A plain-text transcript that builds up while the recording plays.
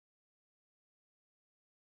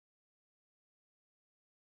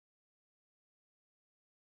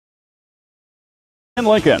in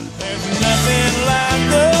Lincoln.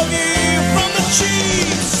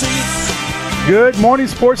 Good morning,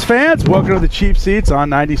 sports fans. Welcome to the Cheap Seats on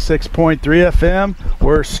 96.3 FM.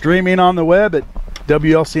 We're streaming on the web at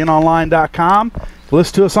WLCNonline.com.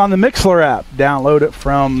 Listen to us on the Mixlr app. Download it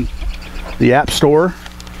from the App Store.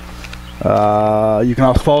 You can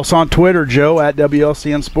also follow us on Twitter, Joe, at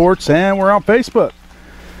WLCN Sports, and we're on Facebook.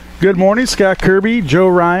 Good morning, Scott Kirby, Joe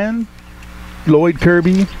Ryan, Lloyd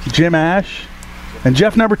Kirby, Jim Ash, and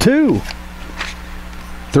Jeff number 2.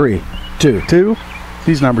 3. 2.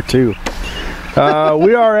 He's number 2.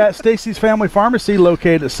 We are at Stacy's Family Pharmacy,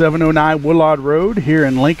 located at 709 Woodlawn Road here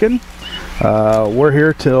in Lincoln. We're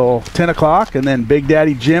here till 10 o'clock, and then Big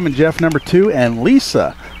Daddy Jim and Jeff number 2 and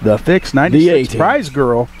Lisa, the Fix 96 prize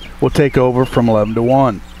girl, will take over from 11 to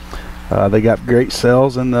 1. They got great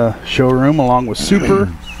sales in the showroom, along with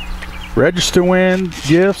super register win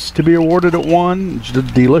gifts to be awarded at 1,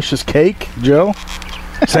 delicious cake, Joe,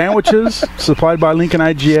 sandwiches supplied by Lincoln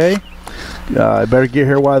IGA. I better get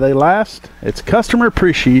here while they last. It's Customer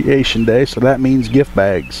Appreciation Day, so that means gift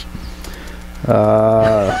bags.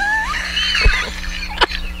 Was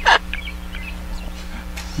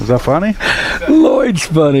that funny? Lloyd's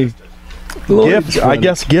funny. I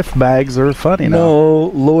guess gift bags are funny now. No,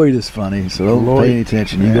 Lloyd is funny, so don't pay any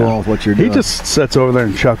attention. You go on with what you're doing. He just sits over there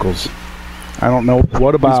and chuckles. I don't know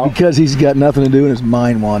what about. It's because he's got nothing to do and his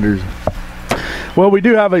mind wanders. Well, we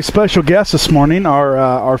do have a special guest this morning,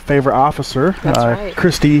 our favorite officer, right.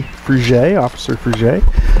 Christy Fruge, Officer Fruge.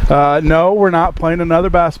 No, we're not playing another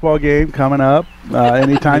basketball game coming up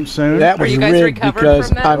anytime soon. That was rigged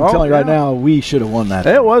because I'm telling you right now, we should have won that.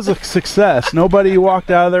 It was a success. Nobody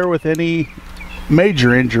walked out of there with any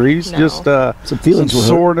major injuries, just some feelings some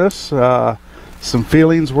soreness. Some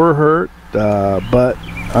feelings were hurt, but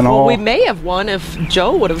we may have won if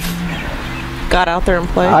Joe would have got out there and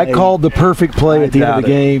played. I called the perfect play at the end of the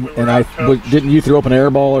game, and didn't you throw up an air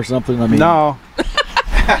ball or something? I mean, no.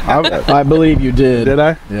 I believe you did. Did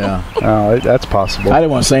I? Yeah. Oh, that's possible. I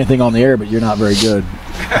didn't want to say anything on the air, but you're not very good.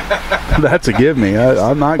 That's a give me.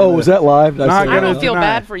 I'm not. Was that live? I don't feel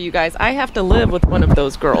bad for you guys. I have to live with one of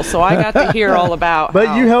those girls, so I got to hear all about.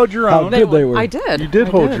 But you held your own. How good they were. I did. You did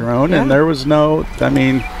hold your own, and there was no. I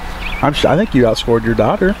mean, I think you outscored your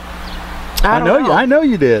daughter. I know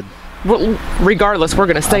you did. Well, regardless, we're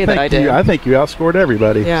going to say that I did. I think you outscored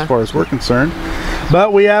everybody as far as we're concerned.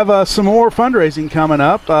 But we have some more fundraising coming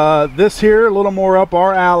up. This here, a little more up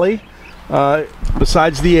our alley.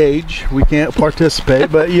 Besides the age, we can't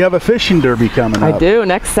participate, but you have a fishing derby coming up. I do,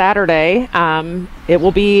 next Saturday. It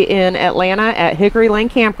will be in Atlanta at Hickory Lane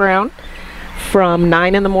Campground from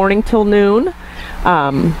 9 in the morning till noon.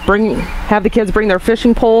 Have the kids bring their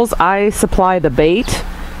fishing poles. I supply the bait.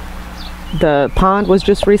 The pond was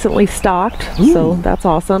just recently stocked, so that's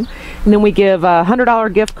awesome. And then we give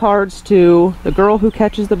 $100 gift cards to the girl who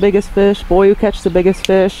catches the biggest fish, boy who catches the biggest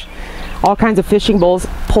fish, all kinds of fishing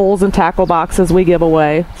poles and tackle boxes we give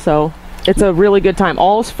away. So it's a really good time.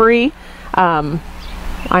 All's free. I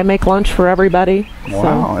make lunch for everybody.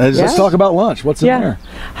 Wow. So, let's talk about lunch. What's in there?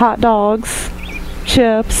 Hot dogs,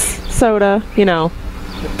 chips, soda,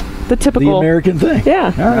 the typical American thing.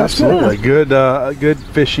 Yeah, absolutely. Good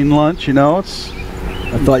fishing lunch. It's.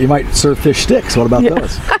 I thought you might serve fish sticks. What about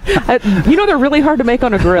those? They're really hard to make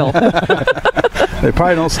on a grill. They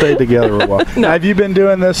probably don't stay together a while. No. Have you been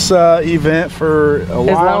doing this event for a while?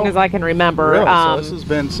 As long as I can remember. Really? So this has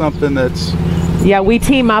been something that's. Yeah, we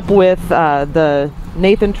team up with the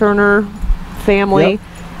Nathan Turner family.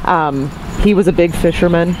 Yep. He was a big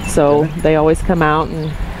fisherman, so they always come out,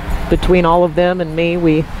 and between all of them and me,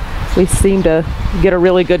 we seem to get a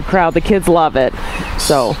really good crowd. The kids love it.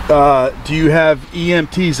 So do you have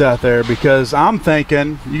EMTs out there? Because I'm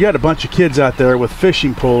thinking you got a bunch of kids out there with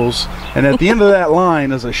fishing poles, and at the end of that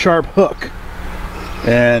line is a sharp hook.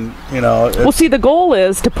 And well, see, the goal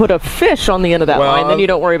is to put a fish on the end of that line, then you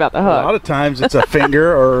don't worry about the hook. A lot of times it's a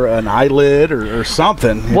finger or an eyelid or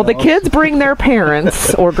something. Well, the kids bring their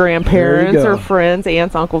parents or grandparents or friends,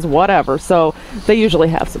 aunts, uncles, whatever. So they usually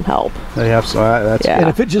have some help. They have some. That's And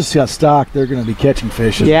if it just got stocked, they're going to be catching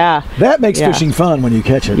fish. Yeah, that makes fishing fun when you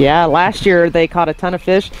catch it. Yeah, last year they caught a ton of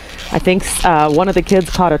fish. I think one of the kids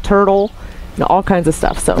caught a turtle. All kinds of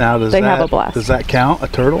stuff. So now, have a blast. Does that count, a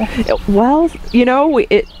turtle? It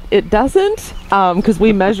doesn't, because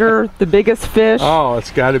we measure the biggest fish. Oh,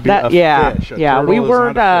 it's got to be a fish.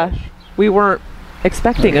 We weren't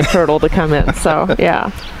expecting a turtle to come in. So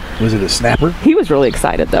yeah. Was it a snapper? He was really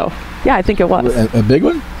excited though. Yeah, I think it was. A big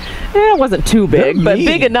one? It wasn't too big, but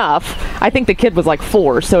big enough. I think the kid was like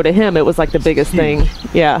 4, so to him it was like the biggest thing.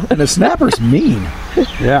 Yeah. And a snapper's mean.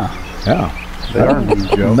 Yeah. Yeah. They are mean,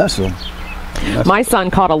 Joe. Mess with them. My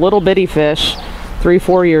son caught a little bitty fish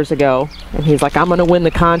 3-4 years ago, and he's like, I'm going to win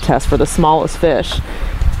the contest for the smallest fish.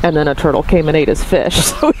 And then a turtle came and ate his fish.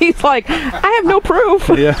 So he's like, I have no proof.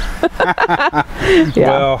 Yeah.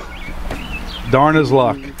 Well, darn his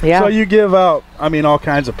luck. Yeah. So you give out, I mean, all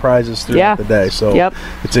kinds of prizes throughout the day. So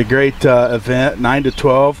it's a great event, 9 to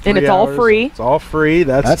 12. And it's all free. It's all free.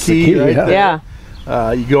 That's the key right there.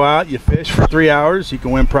 Yeah. You go out, you fish for 3 hours, you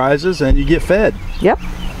can win prizes, and you get fed. Yep.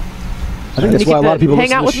 I think that's why a lot of people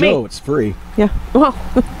listen to the show. It's free. Yeah. Well,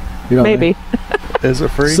 you know maybe. Is it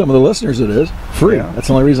free? Some of the listeners it is. Free. Yeah. That's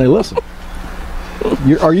the only reason they listen.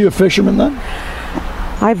 Are you a fisherman then?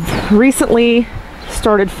 I've recently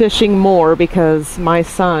started fishing more because my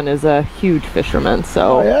son is a huge fisherman.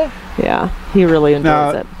 So yeah, he really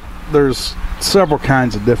enjoys it. There's several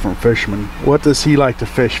kinds of different fishermen. What does he like to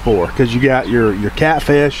fish for? Because you got your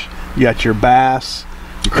catfish, you got your bass,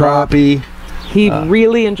 your crappie. He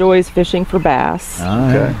really enjoys fishing for bass.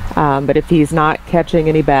 Okay. But if he's not catching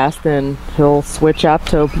any bass, then he'll switch up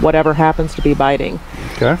to whatever happens to be biting.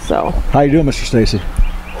 Okay. So. How you doing, Mr. Stacy?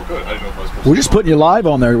 Oh, good. I didn't know if I was supposed We're just putting you live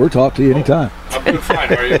on there. We'll talk to you anytime. I'm doing fine.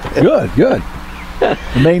 How are you? Good. The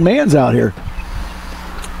main man's out here.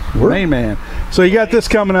 Main man. So you got this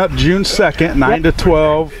coming up June 2nd, 9 to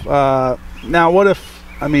 12. Now, what if,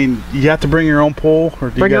 I mean, you have to bring your own pole? Or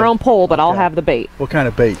bring your own pole, but I'll have the bait. What kind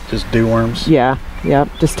of bait? Just dew worms? Yeah,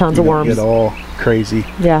 just tons of worms. Get all crazy.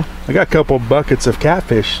 Yeah. I got a couple buckets of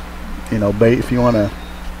catfish, bait if you want to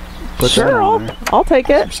put that on there. I'll take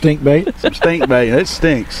it. Some stink bait. Some stink bait. It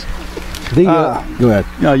stinks. Go ahead.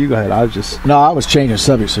 No, you go ahead. I was changing the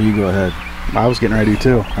subject, so you go ahead. I was getting ready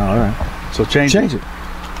too. Oh, all right. So change it.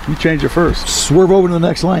 You change it first. Swerve over to the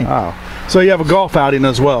next lane. Oh. So you have a golf outing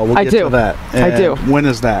as well. We'll get to that. I do. When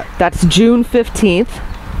is that? That's June 15th.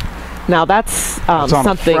 Now that's something. On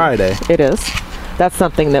a Friday. It is. That's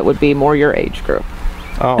something that would be more your age group.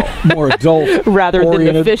 Oh. More adult rather than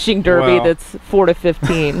the fishing derby that's 4 to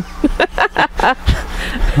 15.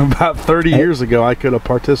 About 30 years ago, I could have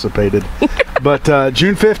participated. But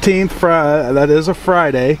June 15th, that is a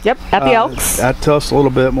Friday. Yep, at the Elks. Tell us a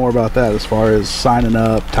little bit more about that as far as signing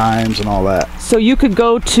up, times, and all that. So you could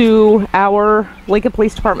go to our Lincoln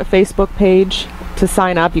Police Department Facebook page to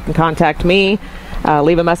sign up. You can contact me,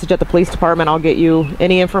 leave a message at the police department. I'll get you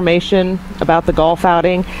any information about the golf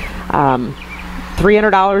outing.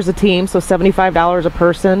 $300 a team, so $75 a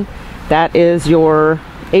person. That is your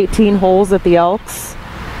 18 holes at the Elks,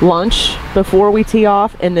 lunch before we tee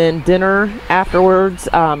off, and then dinner afterwards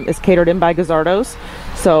is catered in by Gazzardo's.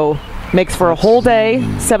 So makes for a whole day,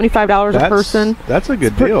 $75 a person. That's a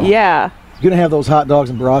good deal. Yeah. You're going to have those hot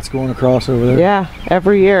dogs and brats going across over there? Yeah,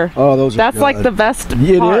 every year. Oh, those are That's good. like the best part.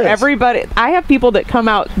 It is. Everybody, I have people that come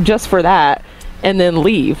out just for that and then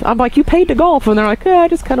leave. I'm like, you paid to golf, and they're like, I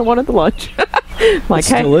just kind of wanted the lunch. Like,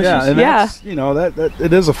 hey, delicious. Yeah, and that's, that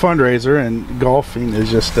it is a fundraiser, and golfing is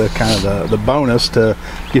just kind of the bonus to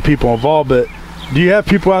get people involved. But do you have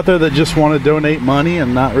people out there that just want to donate money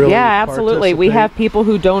and not really? Yeah, absolutely. We have people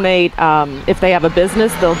who donate. If they have a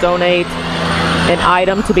business, they'll donate an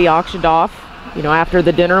item to be auctioned off. After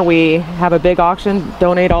the dinner, we have a big auction.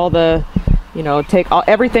 Donate all the,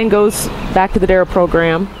 everything goes back to the D.A.R.E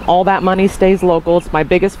program. All that money stays local. It's my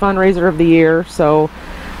biggest fundraiser of the year. So,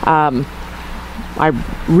 I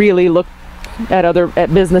really look at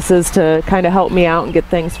businesses to kind of help me out and get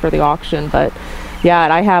things for the auction. But yeah,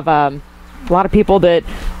 and I have a lot of people that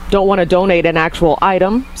don't want to donate an actual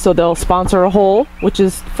item, so they'll sponsor a hole, which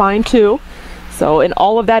is fine too. So, in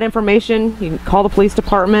all of that information, you can call the police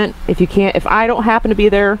department. If I don't happen to be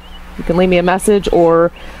there, you can leave me a message,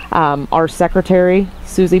 or our secretary,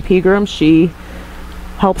 Susie Pegram, she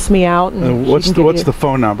helps me out. And what's the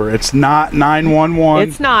phone number? It's not 911.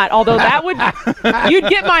 It's not, although that would you'd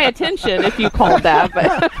get my attention if you called that.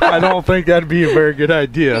 But I don't think that'd be a very good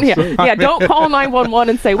idea. Yeah, don't call 911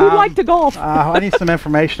 and say we'd like to golf. I need some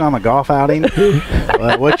information on the golf outing.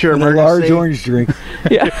 What's your emergency? A large orange drink.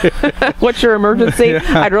 Yeah. What's your emergency?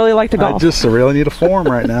 I'd really like to golf. I really need a form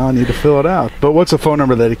right now. I need to fill it out. But what's the phone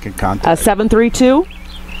number that he can contact?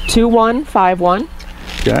 732-2151.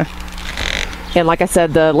 Okay. And like I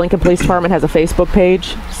said, the Lincoln Police Department has a Facebook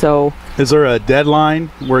page. So is there a deadline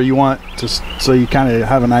where you want to, so you kind of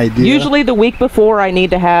have an idea? Usually the week before, I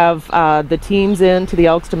need to have the teams in to the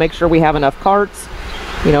Elks to make sure we have enough carts,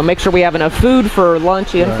 make sure we have enough food for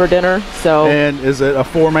lunch and for dinner. So. And is it a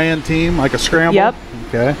 4-man team, like a scramble? Yep.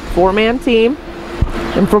 Okay. 4-man team.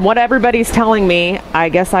 And from what everybody's telling me, I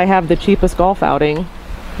guess I have the cheapest golf outing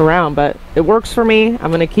around, but it works for me. I'm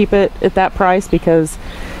going to keep it at that price because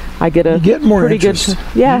I get a get more pretty interest. good.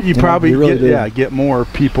 Yeah, You probably you really get more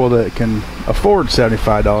people that can afford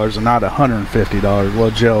 $75 and not $150.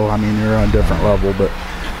 Well, Joe, I mean, you're on a different level, but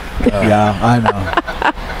yeah, I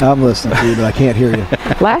know. I'm listening to you, but I can't hear you.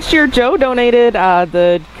 last year Joe donated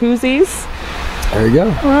the koozies. There you go.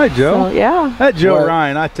 all right, Joe. So, yeah. That Joe Well,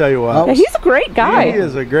 Ryan, I tell you what, Yeah, he's a great guy. he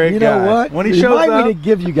is a great You guy. know what? When he shows Remind up, me to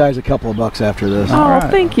give you guys a couple of bucks after this. Oh,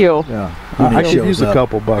 right. thank you. Yeah. I When he could use shows a up.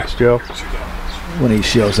 couple bucks, Joe. When he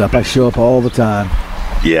shows up, I show up all the time.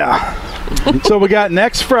 Yeah. So we got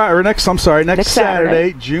next Next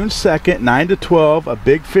Saturday, June 2nd, 9 to 12, a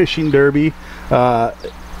big fishing derby,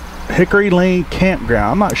 Hickory Lane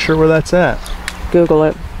Campground. I'm not sure where that's at. Google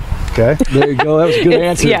it. Okay. There you go. That was a good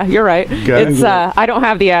answer. Yeah, you're right. Okay. It's I don't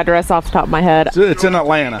have the address off the top of my head. So it's in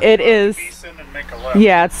Atlanta. It is.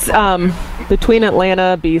 Yeah, it's between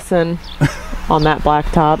Atlanta, Beeson, on that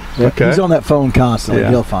blacktop. Yeah, Okay. He's on that phone constantly.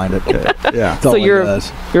 Yeah. He'll find it. Yeah. That's all So he you're does.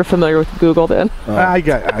 you're familiar with Google then? I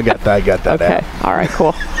got that Okay. app. All right.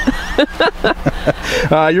 Cool.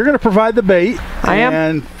 You're going to provide the bait I am.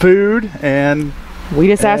 and food and We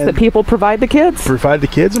just ask that And- people provide the kids. provide the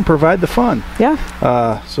kids and provide the fun.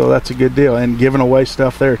 Yeah. So that's a good deal. And giving away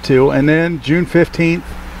stuff there too. And then June 15th,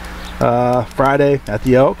 Friday at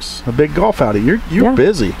the Elks, a big golf outing. You're Yeah.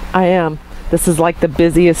 busy. I am. This is like the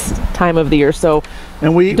busiest time of the year, so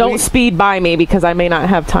And don't speed by me because I may not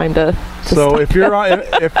have time to So stop. if you're on,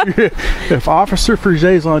 if Officer Fruge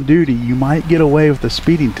is on duty, you might get away with a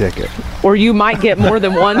speeding ticket. Or you might get more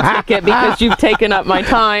than one ticket because you've taken up my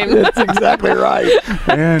time. That's exactly right.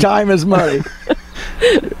 And Time is money.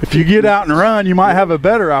 if you get out and run, you might have a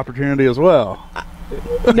better opportunity as well.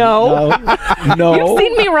 No. No. You've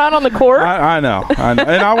seen me run on the court. I know. And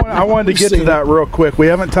I wanted to get to that real quick. We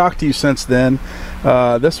haven't talked to you since then.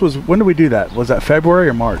 This was, when did we do that? Was that February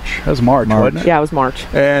or March? That was March. Wasn't it? Yeah, it was March.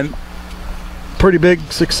 And pretty big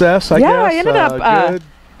success, I guess. Yeah, I ended up, good.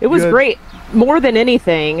 It was Good. great. More than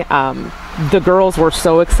anything, the girls were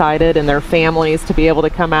so excited and their families to be able to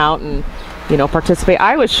come out and, participate.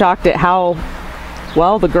 I was shocked at how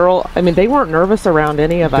well the they weren't nervous around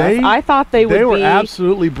any of us. I thought they would be. They were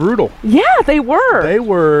absolutely brutal. Yeah, they were. They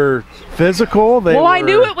were physical. I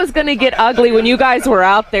knew it was going to get ugly when you guys were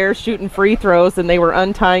out there shooting free throws and they were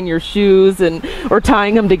untying your shoes or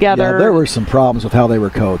tying them together. Yeah, there were some problems with how they were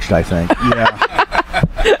coached, I think. Yeah.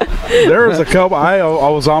 There was a couple. I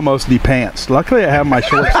was almost de-pantsed. Luckily, I had my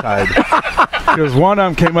shorts tied. Because one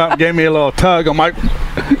of them came up and gave me a little tug. I'm like,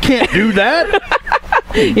 you can't do that.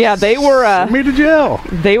 Yeah, they were. Send me to jail.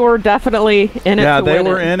 They were definitely in it. Yeah, to they win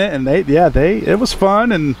were it. in it, and it was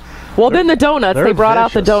fun. And Well, then the donuts. they're They brought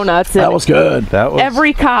out the vicious. donuts. That And was good. that was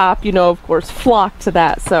every cop, of course, flocked to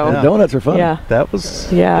that. So Yeah. Donuts are fun. yeah, that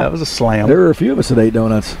was Yeah. that was a slam. There were a few of us that ate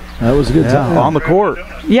donuts. That was a good time. on the court.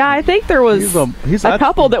 yeah. I think there was He's a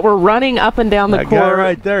couple that were running up and down the that court. guy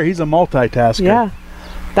right there. He's a multitasker. Yeah,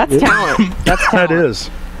 that's talent. That's talent. That is.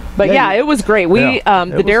 But Yeah, yeah, it was great. We Yeah,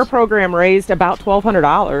 the it D.A.R.E was- program raised about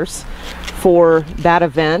 $1,200 for that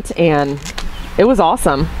event, and it was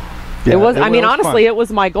awesome. Yeah, it was. it I mean, was honestly, fun. it was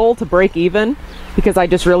my goal to break even because I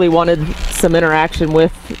just really wanted some interaction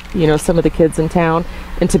with some of the kids in town,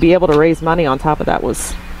 and to be able to raise money on top of that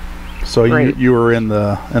was So Great. you were in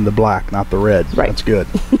the black, not the red. Right. That's good.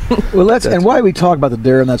 Well, and why we talk about the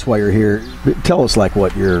D.A.R.E, and that's why you're here. Tell us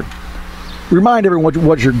remind everyone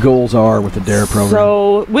what your goals are with the D.A.R.E program.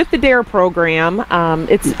 So with the D.A.R.E program,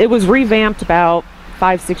 it was revamped about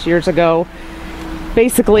 5-6 years ago.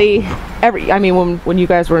 Basically, when you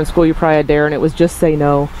guys were in school, you probably had D.A.R.E, and it was just say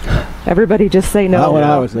no. Everybody just say no. Not when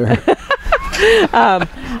I was there.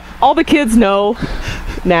 All the kids know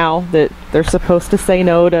now that they're supposed to say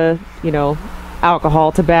no to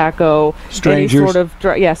alcohol, tobacco, Strangers. any sort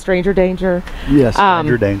of stranger danger. Yes.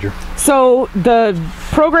 Danger, danger. So the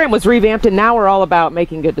program was revamped, and now we're all about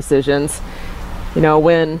making good decisions.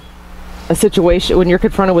 When you're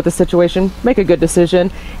confronted with a situation, make a good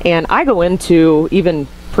decision. And I go into even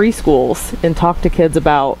preschools and talk to kids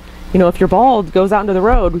about, if your ball goes out into the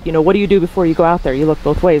road, what do you do before you go out there? You look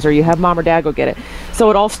both ways, or you have mom or dad go get it. So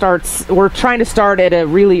it all starts, we're trying to start at a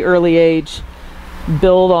really early age,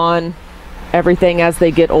 build on everything as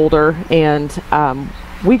they get older. And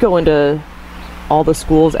we go into all the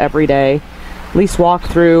schools every day, at least walk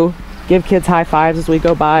through, give kids high fives as we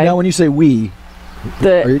go by. Now, when you say we,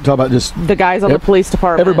 are you talking about just the guys on the police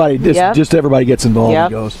department? everybody? Yep. Just everybody gets involved Yep.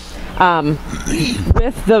 and goes.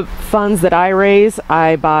 With the funds that I raise,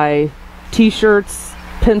 I buy T-shirts,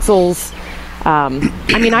 pencils.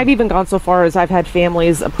 I've even gone so far as I've had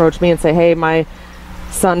families approach me and say, "Hey, my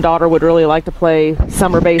son, daughter would really like to play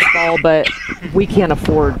summer baseball, but we can't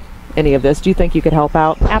afford any of this. Do you think you could help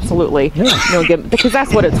out? Absolutely. Yeah. Because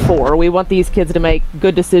that's what it's for. We want these kids to make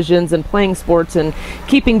good decisions, and playing sports and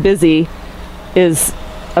keeping busy is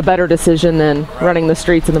a better decision than running the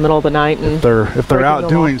streets in the middle of the night. And if they're out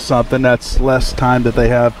doing something, that's less time that they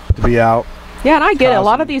have to be out. Yeah, and I get it. A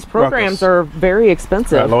lot of these programs are very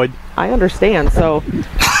expensive. Right, Lloyd? I understand. So,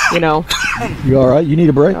 You all right? You need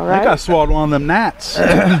a break? All I think I swallowed one of them gnats.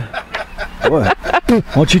 What? Why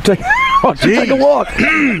don't you take a walk?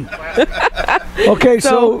 Okay,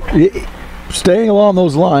 so staying along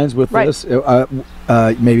those lines with this,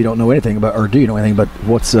 maybe you don't know anything about, or do you know anything? But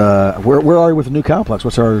what's where are we with the new complex?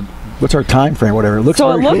 What's our time frame? Whatever it looks.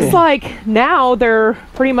 So it looks like now they're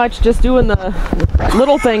pretty much just doing the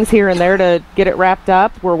little things here and there to get it wrapped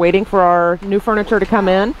up. We're waiting for our new furniture to come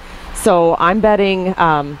in. So I'm betting,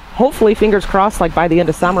 hopefully, fingers crossed, like by the end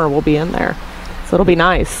of summer, we'll be in there. So it'll be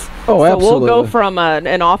nice. Oh, absolutely. So we'll go from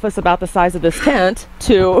an office about the size of this tent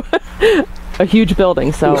to a huge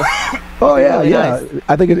building. So. Oh yeah, really yeah.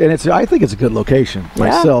 nice. I think it's a good location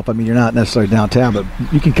myself. I mean, you're not necessarily downtown, but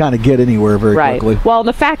you can kind of get anywhere very quickly. Well,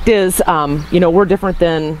 the fact is, we're different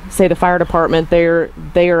than, say, the fire department. They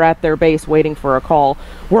are at their base waiting for a call.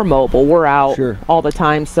 We're mobile. We're out all the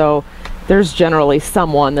time. So there's generally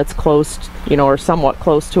someone that's close, or somewhat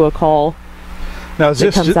close to a call. Now, is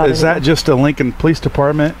that just a Lincoln Police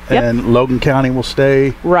Department, and Logan County will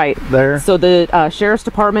stay there? So the Sheriff's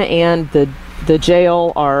Department and the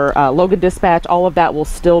jail, our Logan Dispatch, all of that will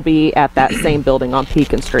still be at that same building on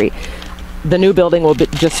Pekin Street. The new building will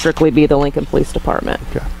just strictly be the Lincoln Police Department.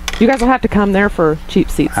 Okay. You guys will have to come there for cheap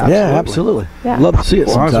seats. Absolutely. Yeah, absolutely. Yeah. Love to see it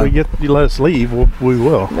sometime. As long as you let us leave, we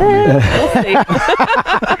will. We'll see.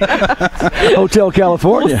 Hotel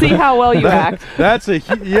California. We'll see how well you act. That's a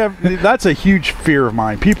huge fear of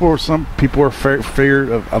mine. Some people are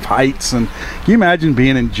fear of heights, and can you imagine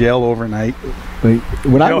being in jail overnight?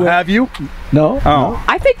 Have you? No. Oh.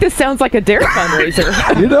 I think this sounds like a D.A.R.E fundraiser.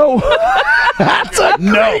 That's a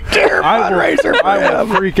great D.A.R.E fundraiser. I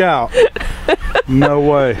will freak out. No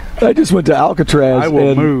way. I just went to Alcatraz. I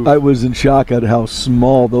will move. I was in shock at how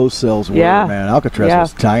small those cells were. Yeah. Man, Alcatraz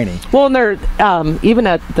was tiny. Well, and they're even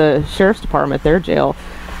at the Sheriff's Department, their jail,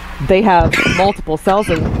 they have multiple cells,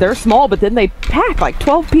 and they're small, but then they pack like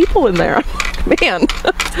 12 people in there. Man.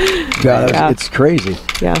 It's crazy.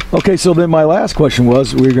 Yeah. Okay, so then my last question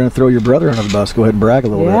was, we were going to throw your brother under the bus. Go ahead and brag a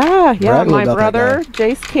little bit. Yeah. My brother,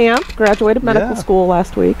 Jace Camp, graduated medical school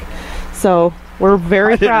last week. So we're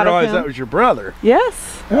very proud of him. I didn't realize that was your brother.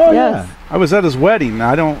 Yes. Oh, yes. yeah. I was at his wedding.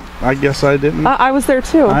 I guess I didn't. I was there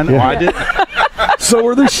too. I know. I didn't. So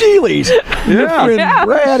were the Sheelys. Your friend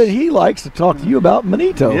Brad, and he likes to talk to you about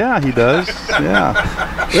Manito. Yeah, he does. Yeah.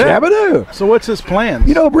 Shabadoo. So what's his plans?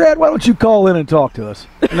 Brad, why don't you call in and talk to us?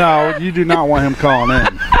 No, you do not want him calling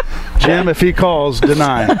in. Jim, if he calls,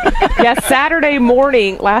 deny. Yeah, last Saturday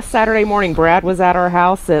morning, Brad was at our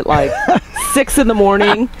house at like 6 in the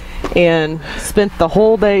morning and spent the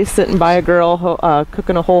whole day sitting by a girl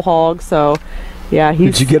cooking a whole hog. So, yeah,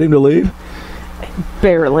 Did you get him to leave?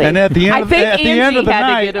 Barely. And at the end of the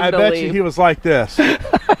night, I bet you he was like this.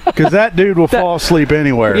 Because that dude will fall asleep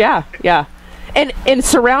anywhere. Yeah. And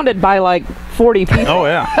surrounded by like 40 people. Oh,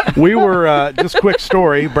 yeah. We were, just quick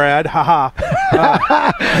story, Brad,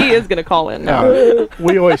 He is going to call in now.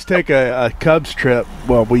 We always take a Cubs trip.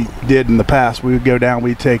 Well, we did in the past. We would go down,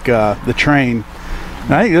 we'd take the train.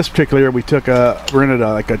 And I think this particular year we rented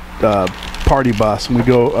a party bus, and we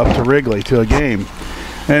go up to Wrigley to a game.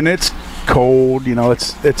 And it's cold,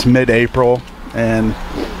 it's mid-April, and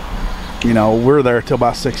we're there till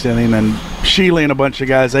about 6th inning, and Sheila and a bunch of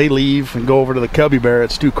guys, they leave and go over to the Cubby Bear.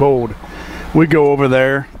 It's too cold. We go over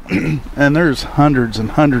there and there's hundreds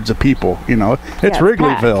and hundreds of people. It's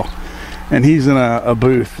Wrigleyville, and he's in a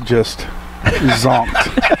booth just zonked.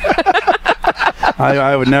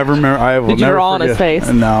 I would never remember. Did you draw on his face?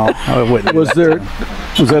 No, I wouldn't. Was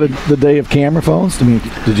that the day of camera phones? I mean,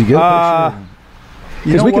 did you get a picture?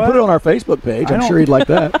 Because we could put it on our Facebook page. I'm sure he'd like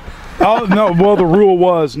that. Oh, no. Well, the rule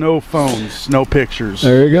was no phones, no pictures.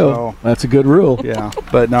 There you go. So, that's a good rule. Yeah.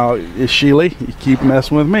 But now, Sheila, you keep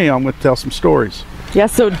messing with me, I'm going to tell some stories. Yeah,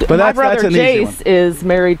 so my brother Jace is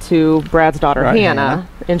married to Brad's daughter, Hannah,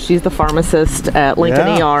 and she's the pharmacist at Lincoln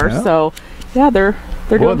ER. Yeah. So, yeah, they're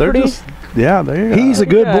doing pretty... He's a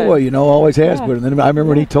good boy, always has been. And then I remember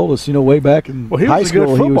when he told us, way back in high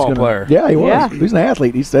school, he was a good football player. Yeah, he was. Yeah. He was an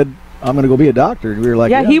athlete. He said, I'm going to go be a doctor. And we were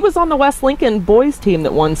like, he was on the West Lincoln boys team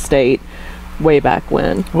that won state way back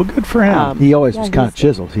when. Well, good for him. He always was kind of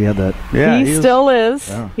chiseled. He had that. Yeah, he still is.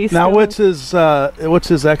 Yeah. What's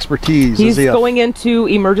his expertise? He's going into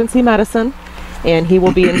emergency medicine, and he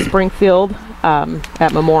will be in Springfield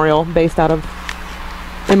at Memorial, based out of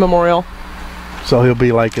in Memorial. So he'll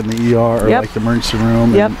be like in the ER or Yep. like the emergency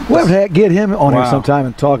room. Yep. We'll have to get him on Wow. here sometime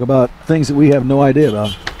and talk about things that we have no idea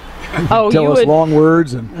about. Oh, Tell you us would. long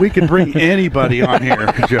words and We could bring anybody on here,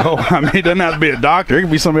 Joe. I mean, it doesn't have to be a doctor. It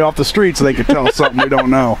could be somebody off the street so they can tell us something we don't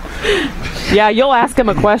know. Yeah, you'll ask him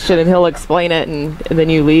a question and he'll explain it, and then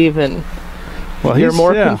you leave and Well, you're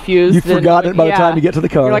more yeah. confused. you've forgotten it by the time you get to the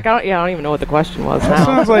car. You're like, I don't even know what the question was It now.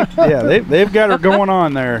 sounds like, yeah, they've got her going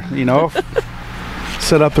on there, you know.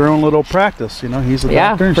 Set up their own little practice, you know. He's the Yeah,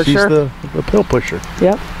 doctor and for she's sure. the pill pusher.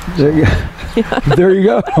 Yep. there you go. There you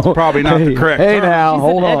go. Probably not the correct Hey term. now, He's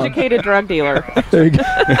hold an on. educated drug dealer. There you go.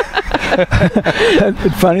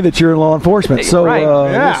 It's funny that you're in law enforcement. So Right.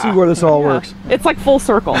 Yeah. we'll see where this all works. It's like full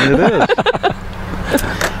circle. It is.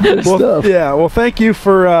 Good stuff. Yeah, well, thank you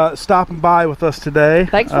for stopping by with us today.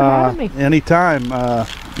 Thanks for having me. Anytime.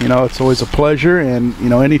 You know, it's always a pleasure. And, you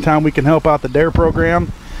know, anytime we can help out the D.A.R.E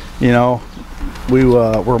program, you know,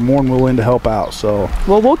 we're more than willing to help out. So,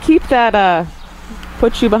 Well, we'll keep that.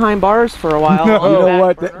 Put you behind bars for a while. No. on You the know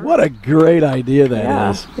back what? burner. What a great idea that Yeah.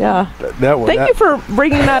 is. Yeah. Thank you for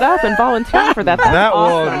bringing that up and volunteering for that. That's that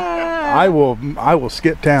awesome. will, I will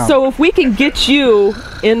skip town. So if we can get you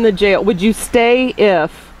in the jail, would you stay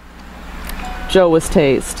if Joe was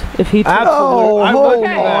tased? If he took Absolutely. Oh, I hold would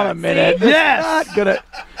do on that. a minute. Yes. Not gonna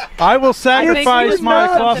I will he sacrifice was my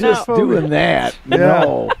not just claustrophobia. doing that. Yeah.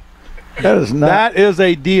 No. That is not. That is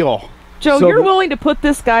a deal. Joe, So you're the- willing to put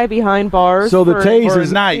this guy behind bars? So the for- tase for a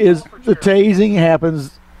is, night. the tasing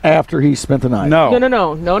happens after he spent the night. No. No.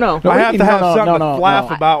 No, I have to have something no, to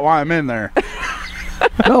laugh no. about while I'm in there.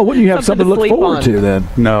 No, wouldn't you have Something something to to look sleep forward on. to then?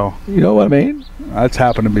 No, You know what I mean? that's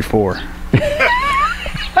happened before.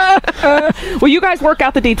 Well, you guys work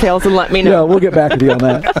out the details and let me Yeah, know. we'll get back to you on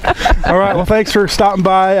that. All right. Well, thanks for stopping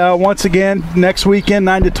by once again. Next weekend,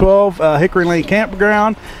 9 to 12, Hickory Lane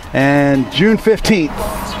Campground, and June 15th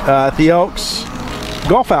at the Elks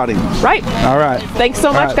golf outing. Right. All right. Thanks so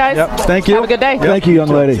All much, right. guys. Yep. Thank you. Have a good day. Thank you, young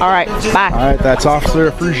lady. All right. Bye. All right. That's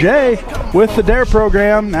Officer Fruge with the D.A.R.E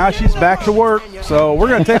program. Now she's back to work. So we're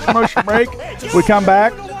going to take a commercial break. We come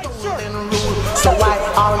back.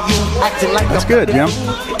 That's good, Jim.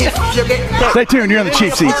 Stay tuned. You're on the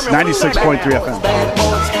Cheap Seats, 96.3 FM.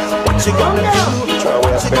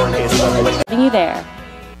 Are you there?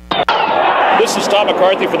 This is Tom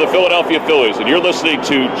McCarthy for the Philadelphia Phillies, and you're listening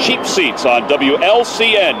to Cheap Seats on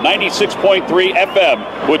WLCN 96.3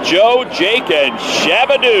 FM with Joe, Jake, and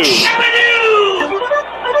Shabadoo.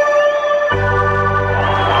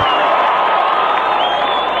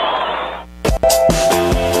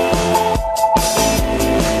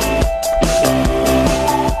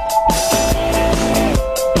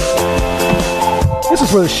 This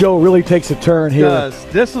is where the show really takes a turn here.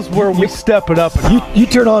 This is where we step it up. You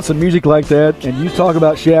turn on some music like that, and you talk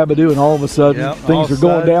about Shabadoo, and all of a sudden, Yep, all things of are a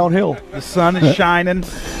going sudden. downhill. The sun is shining.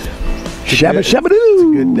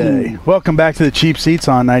 Shabadoo. Good day. Welcome back to the Cheap Seats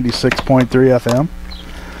on 96.3 FM.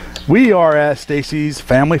 We are at Stacy's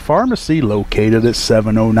Family Pharmacy, located at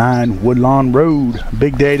 709 Woodlawn Road.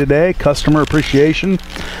 Big day today, customer appreciation.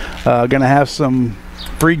 Going to have some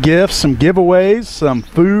free gifts, some giveaways, some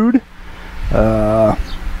food.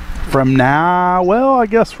 From now, well, I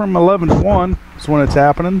guess from 11 to 1 is when it's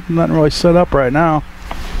happening. Nothing really set up right now.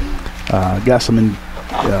 Got some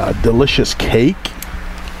delicious cake.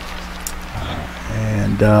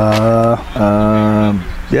 And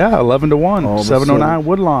yeah, 11 to 1, All of a 709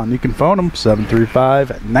 Woodlawn. You can phone them,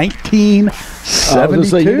 735-1972. I was gonna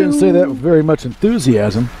say, you didn't say that with very much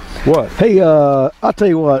enthusiasm. What? Hey, I'll tell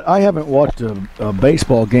you what. I haven't watched a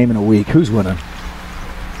baseball game in a week. Who's winning?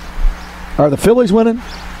 Are the Phillies winning?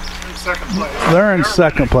 They're in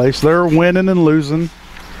second place. They're winning and losing.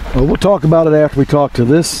 Well, we'll talk about it after we talk to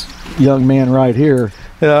this young man right here.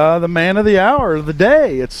 The man of the hour of the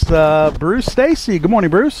day. It's Bruce Stacy. Good morning,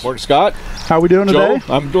 Bruce. Morning, Scott. How are we doing Joe,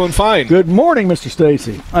 today? I'm doing fine. Good morning, Mr.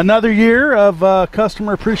 Stacy. Another year of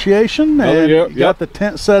customer appreciation. Another And year, you got the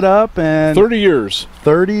tent set up and 30 years.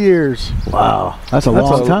 30 years. Wow, that's a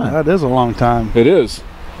long time. That is a long time. It is.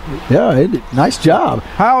 Yeah, nice job.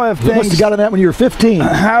 How have You must have things gotten that when you were 15.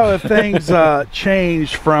 how have things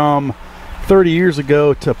changed from 30 years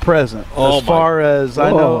ago to present? Oh, as far as I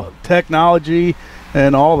know, technology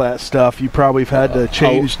and all that stuff, you probably have had to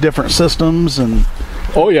change different systems and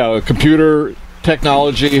Oh, yeah. Computer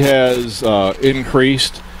technology has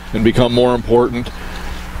increased and become more important.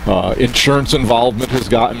 Insurance involvement has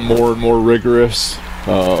gotten more and more rigorous.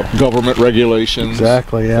 Government regulations.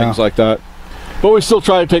 Exactly, yeah. Things like that. But we still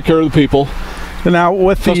try to take care of the people. now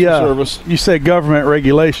with the Customer service. you say government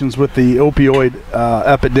regulations with the opioid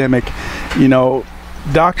epidemic, you know,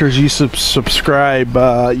 doctors used to subscribe,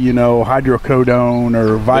 hydrocodone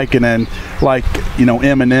or Vicodin, like,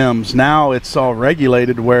 M&Ms. Now it's all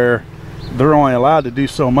regulated where they're only allowed to do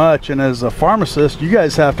so much. And as a pharmacist, you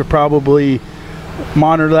guys have to probably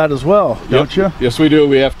monitor that as well, don't you? Yes, we do.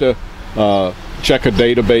 We have to check a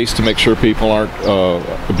database to make sure people aren't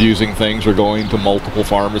abusing things or going to multiple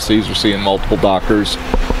pharmacies or seeing multiple doctors.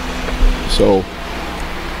 So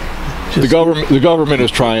the government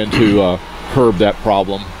is trying to curb that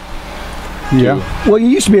problem. Yeah. Well, you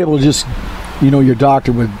used to be able to just, your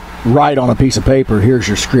doctor would write on a piece of paper, here's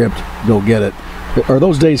your script, go get it. Are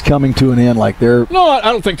those days coming to an end? No, I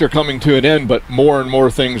don't think they're coming to an end, but more and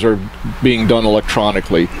more things are being done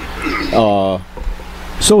electronically.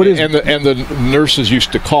 So it is. And the nurses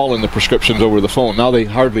used to call in the prescriptions over the phone. Now they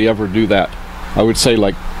hardly ever do that. I would say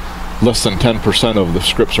like less than 10% of the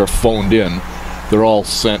scripts are phoned in. They're all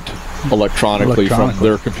sent electronically. From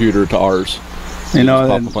their computer to ours.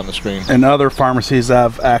 Pop up on the screen. And other pharmacies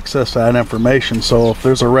have access to that information. So if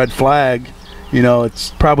there's a red flag,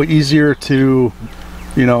 it's probably easier to,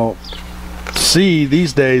 see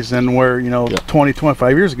these days than where, 20,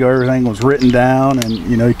 25 years ago, everything was written down and,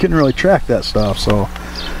 you couldn't really track that stuff. So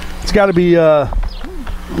it's got to be a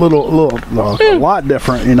lot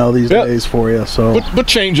different, these days for you. So, but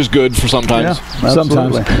change is good for sometimes. Yeah,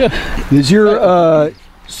 sometimes. Is your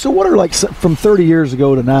so what are from 30 years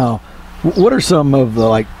ago to now? What are some of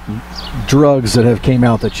the drugs that have came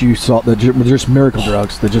out that you saw that were just miracle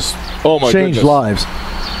drugs that just changed lives?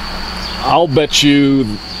 I'll bet you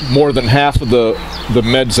more than half of the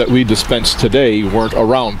meds that we dispense today weren't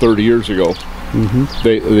around 30 years ago. Mm-hmm.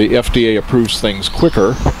 The FDA approves things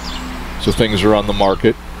quicker, so things are on the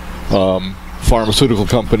market. Pharmaceutical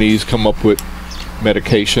companies come up with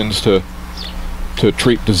medications to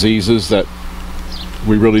treat diseases that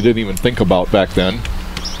we really didn't even think about back then.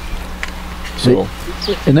 So,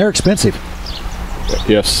 and they're expensive.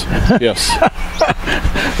 Yes.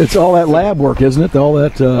 It's all that lab work, isn't it? All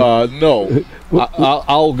that. No,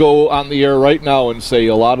 I'll go on the air right now and say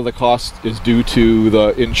a lot of the cost is due to the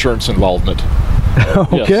insurance involvement.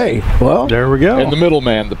 Okay, yes. Well, there we go. And the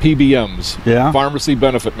middleman, the PBMs, pharmacy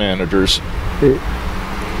benefit managers.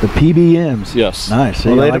 The PBMs. Yes. Nice.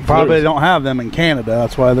 Well, they probably don't have them in Canada.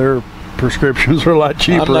 That's why their prescriptions are a lot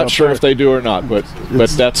cheaper. I'm not sure if they do or not, but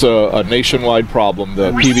that's a nationwide problem,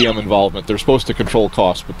 the PBM involvement. They're supposed to control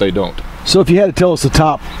costs, but they don't. So if you had to tell us the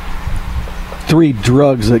top 3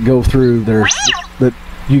 drugs that go through there, that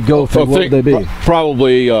you go through, what would they be?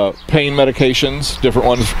 Probably pain medications, different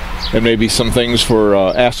ones, and maybe some things for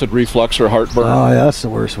acid reflux or heartburn. Oh, yeah, that's the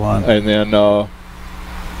worst one. And then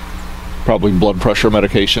probably blood pressure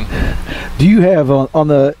medication. Do you have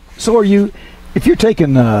so are you, if you're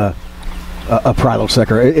taking a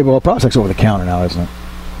Prilosec, well, Prilosec's over the counter now, isn't it?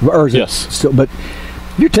 Or is yes. It still, but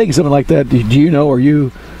if you're taking something like that, do you know, are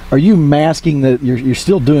you masking that you're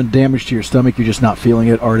still doing damage to your stomach, you're just not feeling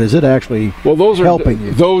it, or is it actually helping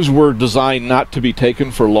you? Those were designed not to be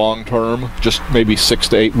taken for long term, just maybe 6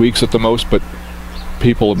 to 8 weeks at the most, but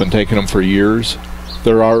people have been taking them for years.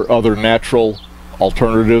 There are other natural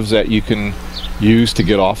alternatives that you can use to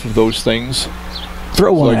get off of those things.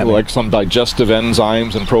 Throw one at me. Like some digestive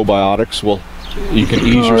enzymes and probiotics. Well, you can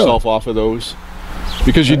ease yourself off of those,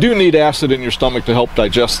 because you do need acid in your stomach to help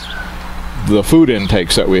digest the food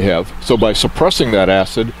intakes that we have. So by suppressing that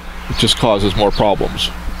acid, it just causes more problems.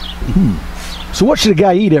 So what should a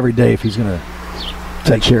guy eat every day if he's going to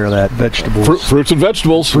take care of that? Vegetables. Fruits and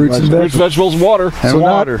vegetables. Fruits and vegetables, water. And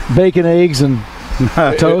water. Bacon, eggs, and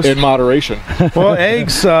toast. In moderation. Well,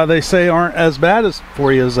 eggs, they say, aren't as bad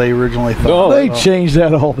for you as they originally thought. No, they change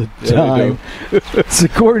that all the time. It's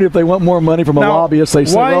according, if they want more money from a lobbyist, they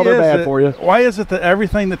say, well, they're bad for you. Why is it that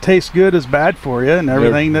everything that tastes good is bad for you, and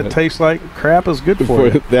everything that tastes like crap is good for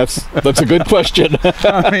you? That's a good question.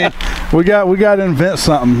 I mean, we got to invent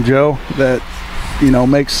something, Joe, that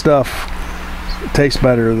makes stuff taste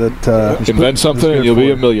better. That invent something and you'll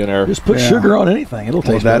be a millionaire. Just put sugar on anything; it'll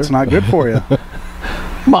taste better. That's not good for you.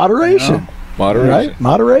 Moderation. Right?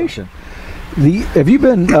 Moderation. Have you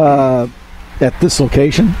been at this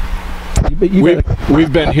location?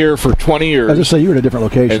 We've been here for 20 years. I was just say you were at a different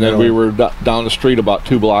location. And then we were down the street about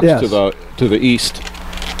 2 blocks to the east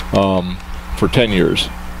for 10 years.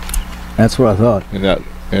 That's what I thought. In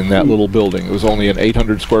that little building. It was only an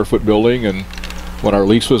 800 square foot building, and when our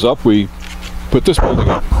lease was up, we put this building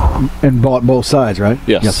up. And bought both sides, right?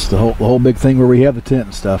 Yes. The whole big thing where we have the tent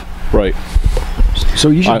and stuff. Right. So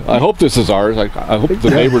you should. I hope this is ours. I hope the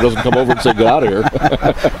neighbor doesn't come over and say, "Get out of here."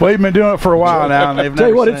 Well, you've been doing it for a while now, and they've tell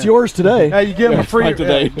you what, it's yours today. Hey, you give them a free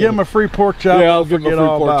today. Give them a free pork chop. Yeah, I'll give them a free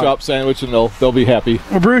pork chop sandwich, and they'll be happy.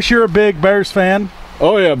 Well, Bruce, you're a big Bears fan.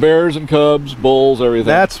 Oh yeah, Bears and Cubs, Bulls, everything.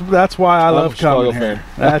 That's why I love coming here.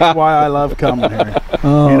 That's why I love coming here.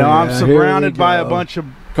 I'm surrounded by a bunch of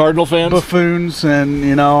Cardinal fans, buffoons, and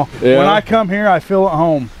when I come here, I feel at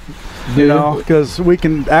home. Because we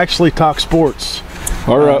can actually talk sports.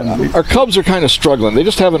 Our Cubs are kind of struggling. They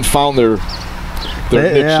just haven't found their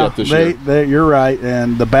niche yet this year. You're right,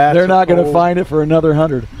 and the bats. They're not going to find it for another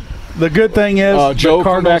 100. The good thing is, Joe,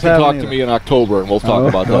 come back and talk to me in October, and we'll talk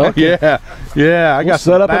about that. Yeah. I got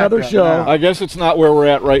set up another show. Now. I guess it's not where we're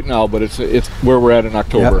at right now, but it's where we're at in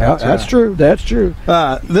October. That's true. That's true.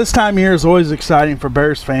 This time of year is always exciting for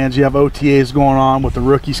Bears fans. You have OTAs going on with the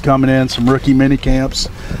rookies coming in, some rookie mini camps.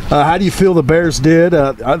 How do you feel the Bears did?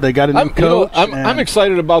 They got a new coach. I'm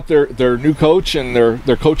excited about their new coach and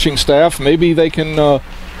their coaching staff. Maybe they can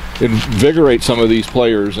invigorate some of these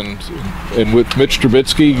players, and with Mitch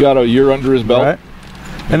Trubisky got a year under his belt, right.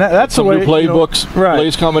 And that's some the way new playbooks,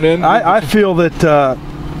 plays coming in. I feel that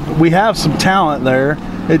we have some talent there.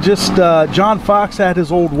 It just John Fox had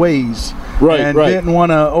his old ways, and didn't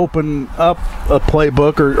want to open up a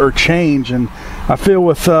playbook or change. And I feel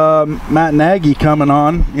with Matt Nagy coming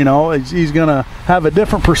on, he's going to have a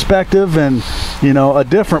different perspective and a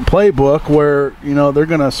different playbook where they're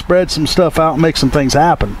going to spread some stuff out and make some things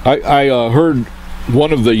happen. I heard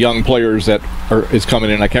one of the young players that is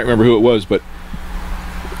coming in. I can't remember who it was, but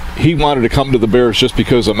he wanted to come to the Bears just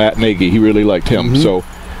because of Matt Nagy. He really liked him, so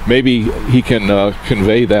maybe he can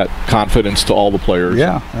convey that confidence to all the players.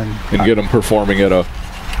 And get them performing at a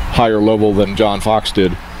higher level than John Fox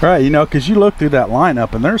did. Right, because you look through that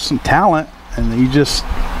lineup and there's some talent, and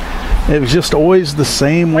it was just always the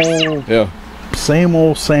same old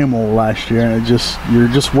last year, and you're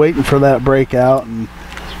just waiting for that breakout. And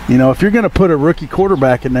if you're going to put a rookie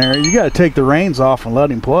quarterback in there, you got to take the reins off and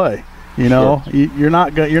let him play. You're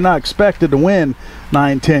not expected to win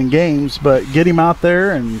 9-10 games, but get him out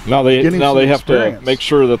there and now they have experience. To make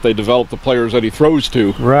sure that they develop the players that he throws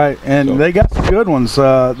to. Right, and they got some good ones.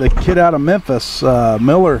 The kid out of Memphis,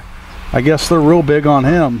 Miller, I guess they're real big on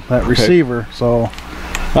him, that receiver. So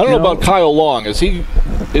I don't know about Kyle Long. Is he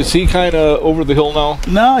kind of over the hill now?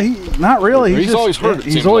 No, not really. He's always hurt.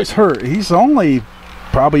 He's always hurt. He's only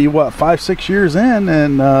probably 5-6 years in,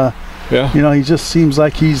 and he just seems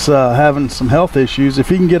like he's having some health issues. If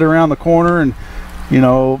he can get around the corner and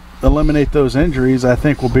eliminate those injuries, I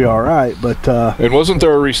think we'll be all right. But and wasn't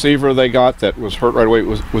there a receiver they got that was hurt right away?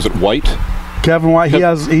 Was it White? Kevin White.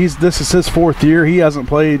 This is his 4th year. He hasn't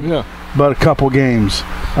played but a couple games.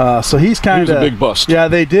 So he's kind of a big bust. Yeah,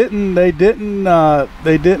 they didn't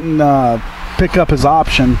pick up his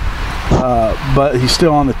option. But he's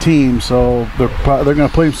still on the team, so they're going to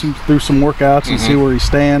put him through some workouts and see where he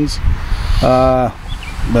stands. But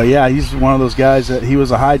yeah, he's one of those guys that he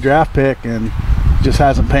was a high draft pick and just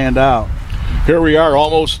hasn't panned out. Here we are,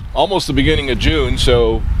 almost the beginning of June.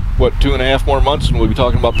 So, 2.5 more months, and we'll be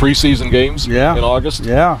talking about preseason games in August.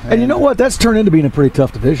 Yeah, and you know what? That's turned into being a pretty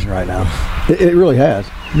tough division right now. It really has.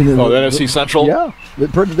 The NFC Central. Yeah,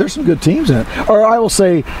 there's some good teams in it. Or I will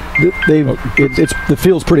say the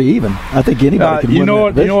field's pretty even. I think anybody can win that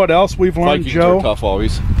division. You know what else we've learned, Vikings Joe? are tough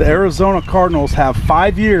always. The Arizona Cardinals have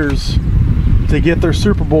 5 years to get their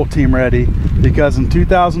Super Bowl team ready, because in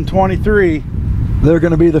 2023 they're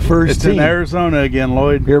going to be the first it's team. in Arizona again,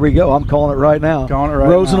 Lloyd. Here we go. I'm calling it right now.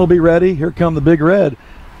 Rosen will be ready. Here come the Big Red.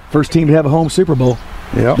 First team to have a home Super Bowl.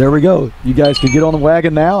 Yep. There we go. You guys can get on the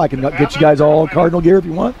wagon now. I can get you guys all Cardinal gear if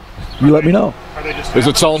you want. You let me know. Is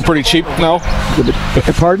it selling pretty cheap now?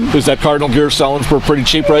 Pardon? Is that Cardinal gear selling for pretty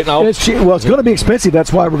cheap right now? It's cheap. Well, it's going to be expensive.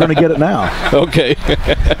 That's why we're going to get it now. Okay.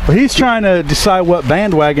 But he's trying to decide what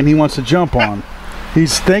bandwagon he wants to jump on.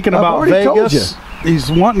 He's thinking about Vegas.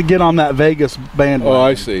 He's wanting to get on that Vegas bandwagon. Oh,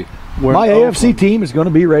 I see. My AFC team is going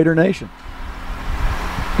to be Raider Nation.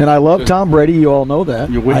 And I love Tom Brady. You all know that.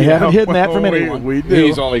 I haven't hidden that from anyone. We do.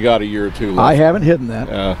 He's only got a year or two left. I haven't hidden that.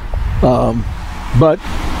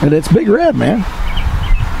 And it's Big Red, man.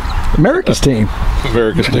 America's team.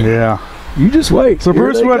 America's team. Yeah. You just wait. So,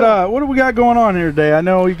 Bruce, what do we got going on here today? I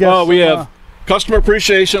know you guys. We have customer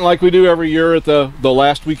appreciation like we do every year at the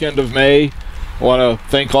last weekend of May. I want to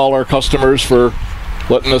thank all our customers for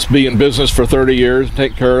letting us be in business for 30 years and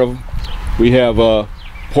take care of them. We have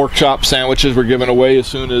pork chop sandwiches we're giving away as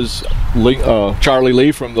soon as Charlie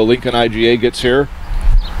Lee from the Lincoln IGA gets here,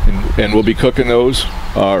 and we'll be cooking those.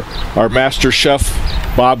 Our master chef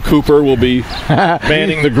Bob Cooper will be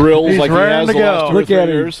manning the grills like he has the last 2 or 3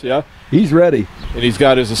 years. Yeah, he's ready, and he's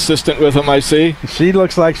got his assistant with him. I see. She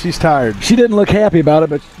looks like she's tired. She didn't look happy about it,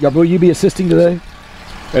 but will you be assisting today?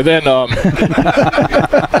 And then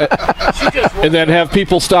and then have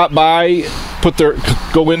people stop by,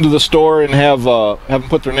 go into the store and have them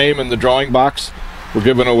put their name in the drawing box. We're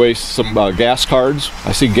giving away some gas cards.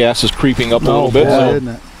 I see gas is creeping up a little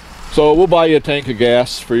bit. So we'll buy you a tank of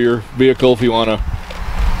gas for your vehicle if you want to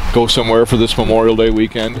go somewhere for this Memorial Day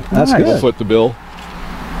weekend. That's good. We'll foot the bill.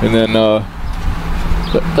 And then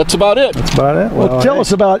that's about it. That's about it. Well, tell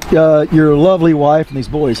us about your lovely wife and these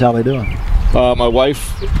boys. How they doing? My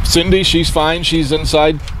wife, Cindy, she's fine. She's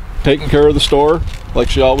inside taking care of the store like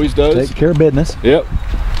she always does. Taking care of business. Yep.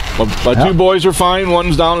 My two boys are fine.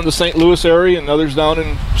 One's down in the St. Louis area and the other's down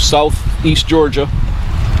in southeast Georgia.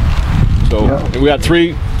 So and we got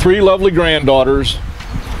three lovely granddaughters.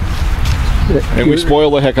 And we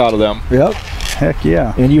spoil the heck out of them. Yep. Heck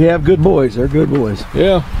yeah. And you have good boys. They're good boys.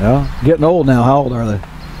 Yeah. Getting old now. How old are they?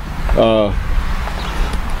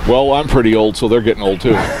 Well, I'm pretty old, so they're getting old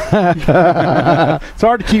too. It's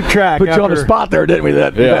hard to keep track. Put you on the spot there, didn't we?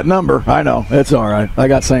 That number. I know. It's all right. I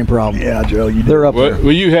got same problem. Yeah, Joe. They're up there.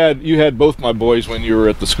 Well, you had both my boys when you were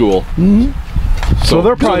at the school. Mm-hmm. So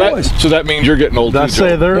they're probably so that means you're getting old too. I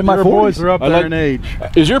say their boys are up there like, in age.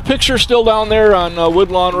 Is your picture still down there on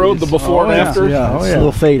Woodlawn Road, the before and after? Yeah, it's a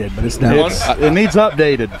little faded, but it's down. It needs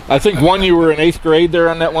updated. I think one you were in 8th grade there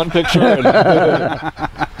on that one picture, and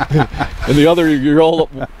the other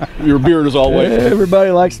your beard is all white.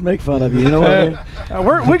 Everybody likes to make fun of you. You know what I mean?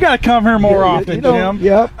 We got to come here more often, Jim.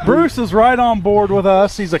 Yep. Bruce is right on board with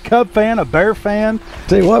us. He's a Cub fan, a Bear fan.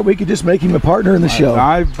 Tell you what, we could just make him a partner in the show.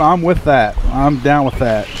 I'm with that. I'm down with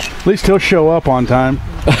that. At least he'll show up on time.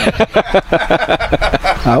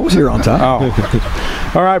 I was here on time.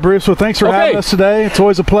 Oh. All right, Bruce. Well, thanks for having us today. It's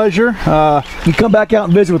always a pleasure. You come back out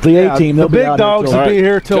and visit with the A team. The big dogs will be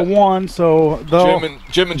here till 1, so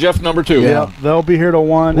Jim and Jeff number 2. Yeah, they'll be here till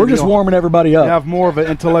 1. We're just warming everybody up. Have more of an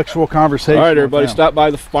intellectual conversation. All right, everybody, stop by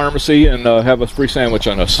the pharmacy and have a free sandwich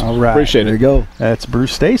on us. All right, appreciate it. There you go. That's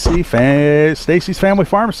Bruce Stacy, Stacy's Family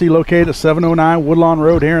Pharmacy, located at 709 Woodlawn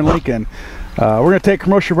Road here in Lincoln. We're going to take a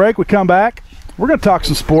commercial break. We come back. We're going to talk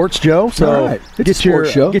some sports, Joe. So get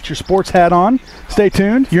your sports hat on. Stay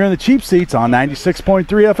tuned. You're in the Cheap Seats on 96.3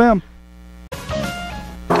 FM.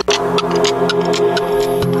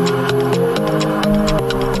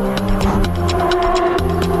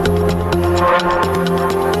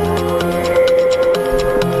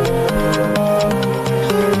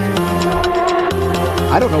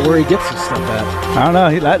 I don't know where he gets this stuff at. I don't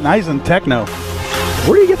know. He's in techno.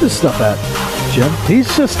 Where do you get this stuff at, Jim?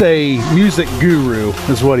 He's just a music guru,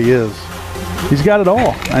 is what he is. He's got it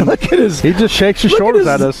all. And look at his. He just shakes his shoulders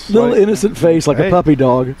at us. Little innocent face like a puppy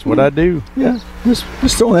dog. That's what I do. Yeah, just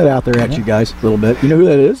throwing that out there at you guys a little bit. You know who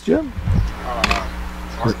that is, Jim?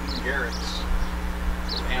 Martin Garrett's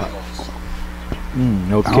Animals.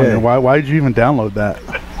 Okay. I don't know why did you even download that?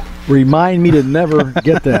 Remind me to never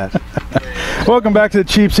get that. Welcome back to the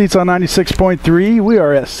Cheap Seats on 96.3. We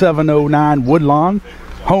are at 709 Woodlawn,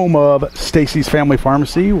 home of Stacy's Family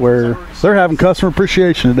Pharmacy, where they're having customer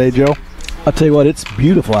appreciation today, Joe. I'll tell you what, it's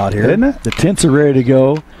beautiful out here. Isn't it? The tents are ready to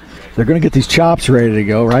go. They're going to get these chops ready to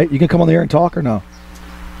go, right? You can come on the air and talk or no?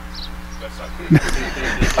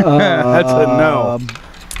 That's a no.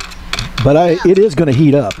 But it is going to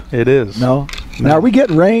heat up. It is. No? Now, are we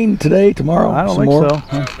getting rain today, tomorrow? I don't think so.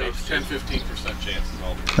 10-15% chances.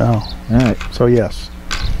 Oh, all right. So, yes.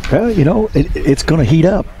 Well, you know, it's going to heat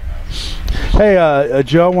up. Hey,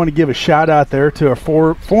 Joe, I want to give a shout-out there to a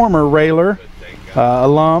former Railer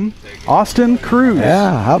alum, Austin Cruz.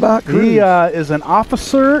 Yeah, how about Cruz? He is an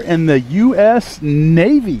officer in the U.S.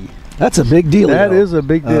 Navy. That's a big deal. That is a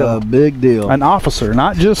big deal. A big deal. An officer,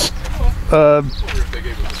 not just,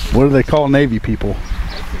 what do they call Navy people?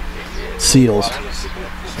 SEALs.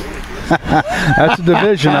 That's a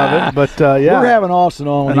division of it, but yeah. We're having Austin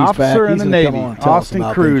on. An officer in the Navy. Austin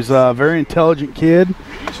Cruz, very intelligent kid.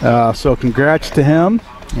 So congrats to him.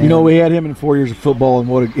 You know, we had him in 4 years of football,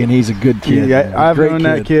 and he's a good kid. Yeah, I've known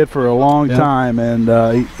that kid for a long time,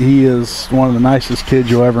 and he is one of the nicest kids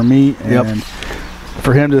you'll ever meet. And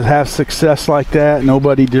for him to have success like that,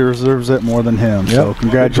 nobody deserves it more than him. So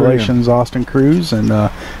congratulations, Austin Cruz, and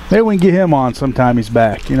maybe we can get him on sometime he's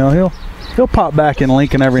back. You know, he'll pop back in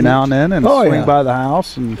Lincoln every now and then and swing by the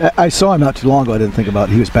house. And I saw him not too long ago. I didn't think about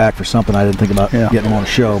he was back for something. I didn't think about getting him on a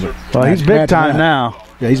show. But well, he's big time now.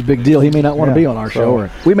 Yeah, he's a big deal. He may not want to be on our show.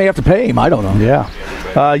 Or we may have to pay him. I don't know.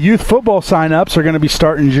 Yeah. Youth football sign-ups are going to be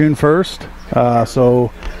starting June 1st.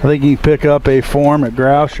 So I think you can pick up a form at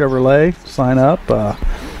Grau Chevrolet, sign up,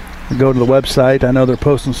 go to the website. I know they're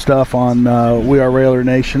posting stuff on We Are Railer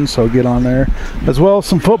Nation, so get on there. As well as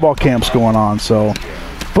some football camps going on. So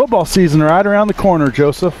football season right around the corner,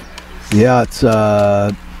 Joseph. Yeah, it's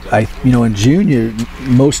in June,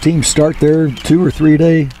 most teams start their 2 or 3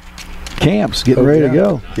 day camps, getting ready to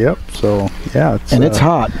go. Yep. So yeah, it's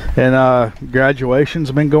hot. And graduations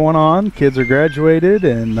have been going on. Kids are graduated,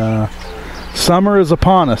 and summer is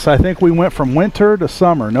upon us. I think we went from winter to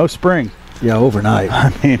summer, no spring. Yeah, overnight.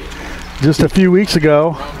 I mean, just a few weeks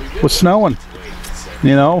ago, it was snowing.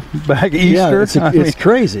 Back Easter. Yeah, it's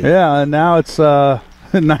crazy. Yeah, and now it's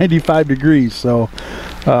 95 degrees. So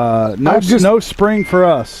no spring for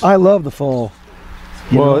us. I love the fall.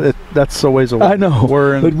 That's a ways away. I know.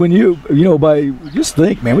 But when just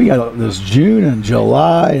think, man, we got this June and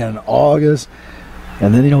July and August,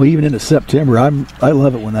 and then even into September. I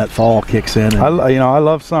love it when that fall kicks in. I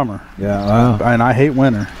love summer. Yeah, and I hate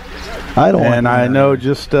winter. I don't. And I know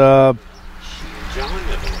just a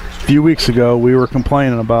few weeks ago we were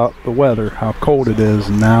complaining about the weather, how cold it is,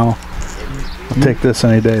 and now I'll take this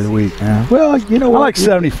any day of the week. Yeah. Well, I like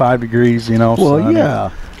 75 degrees. Well, sunny.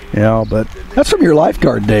 Yeah. But that's from your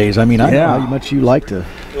lifeguard days. I mean, I know how much you like to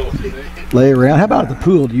lay around. How about at the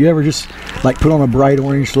pool? Do you ever just put on a bright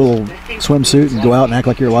orange little swimsuit and go out and act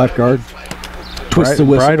like you're a lifeguard? Twist the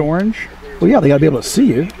whistle. Bright orange? Well, yeah, they got to be able to see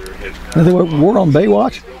you. And they wore on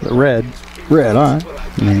Baywatch? Red. Red, all right.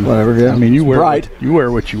 Whatever, yeah. I mean, you wear bright. You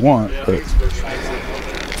wear what you want. But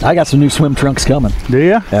I got some new swim trunks coming. Do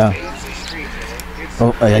you? Yeah.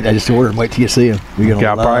 Oh, I just ordered them. Wait till you see them.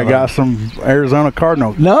 Probably got some Arizona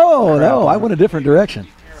Cardinal. No, I went a different direction.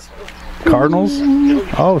 Cardinals?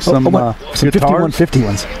 Oh, some 5150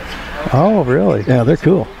 ones. Oh, really? Yeah, they're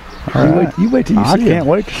cool. Right. You wait till you see them. I can't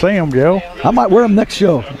wait to see them, Joe. I might wear them next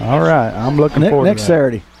show. All right, I'm looking forward to next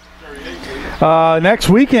Saturday. Next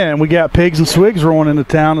weekend, we got Pigs and Swigs rolling into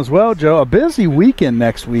town as well, Joe. A busy weekend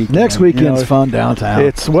next week. Next weekend's fun downtown.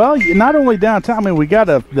 It's not only downtown. I mean, we got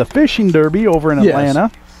the fishing derby over in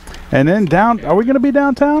Atlanta, and then Are we going to be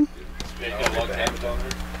downtown?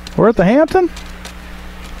 We're at the Hampton.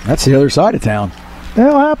 That's the other side of town. What the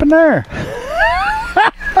hell happened there?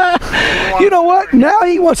 You know what? Now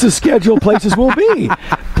he wants to schedule places we'll be.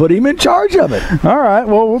 Put him in charge of it. All right.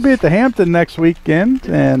 Well, we'll be at the Hampton next weekend,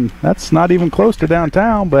 and that's not even close to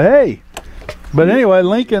downtown. But hey. But anyway,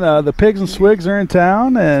 Lincoln, the Pigs and Swigs are in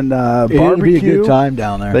town, and barbecue. It'll be a good time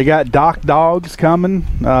down there. They got Doc Dogs coming,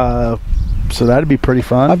 so that'd be pretty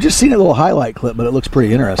fun. I've just seen a little highlight clip, but it looks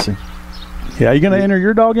pretty interesting. Yeah, are you going to enter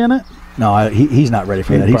your dog in it? No, he's not ready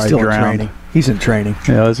for that. He's still in training. He's in training.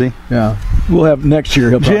 Yeah, is he? Yeah. We'll have next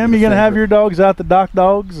year. Jim, you going to have your dogs out, the Doc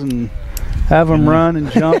Dogs, and have them run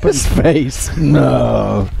and jump? His face.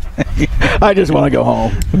 No. I just want to go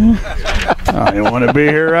home. I don't want to be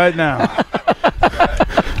here right now.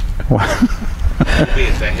 We'll be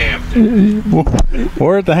at the Hampton.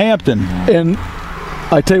 We're at the Hampton. And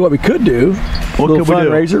I tell you what we could do. What little could we do?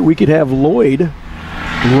 fundraiser. We could have Lloyd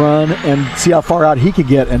run and see how far out he could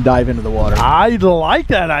get and dive into the water. I like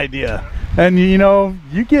that idea. And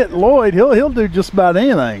you get Lloyd, he'll do just about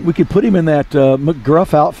anything. We could put him in that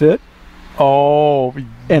McGruff outfit. Oh,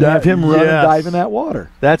 and have him run and dive in that water.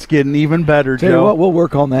 That's getting even better, Tell Joe. you what, we'll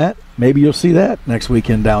work on that. Maybe you'll see that next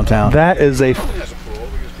weekend downtown. That is a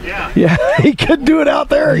yeah, he could do it out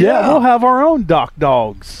there. Yeah, we'll have our own Doc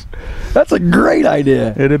Dogs. That's a great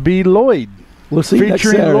idea. It'd be Lloyd. We'll see you next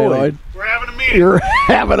Saturday, Lloyd. We're having a meeting. You're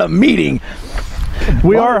having a meeting.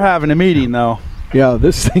 We are having a meeting, though. Yeah,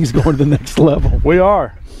 this thing's going to the next level. We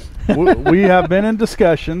are. We have been in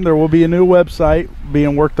discussion. There will be a new website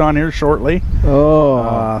being worked on here shortly. Oh,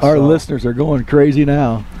 our listeners are going crazy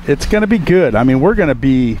now. It's going to be good. I mean, we're going to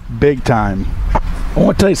be big time. I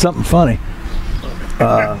want to tell you something funny.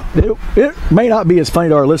 It may not be as funny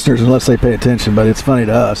to our listeners unless they pay attention, but it's funny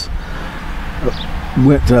to us.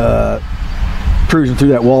 Went cruising through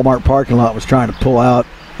that Walmart parking lot, was trying to pull out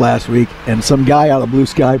last week, and some guy out of blue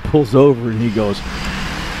sky pulls over and he goes,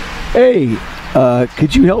 "Hey,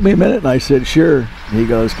 could you help me a minute?" And I said, "Sure." And he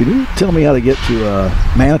goes, "Can you tell me how to get to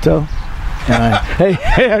Manitou?" And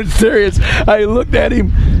hey, I'm serious. I looked at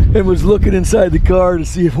him and was looking inside the car to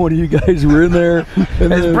see if one of you guys were in there.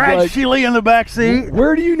 And is Brad Sheely in the back seat?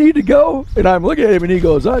 "Where do you need to go?" And I'm looking at him and he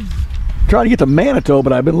goes, "I'm trying to get to Manitou,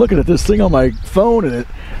 but I've been looking at this thing on my phone and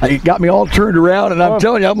it got me all turned around, and I'm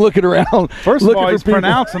telling you, I'm looking around. First of all, he's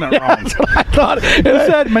pronouncing it wrong. That's what I thought. He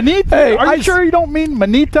said Manito. Hey, are you sure you don't mean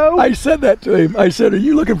Manito? I said that to him. I said, "Are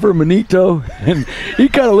you looking for Manito?" And he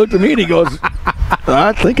kind of looked at me and he goes,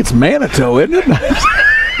 "I think it's Manitou, isn't it?"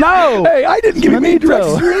 No. Hey, I didn't give him any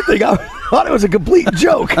directions or anything. I thought it was a complete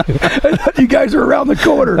joke. I thought you guys are around the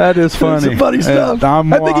corner. That is funny. Some funny stuff. I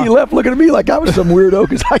think he left looking at me like I was some weirdo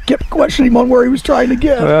because I kept questioning him on where he was trying to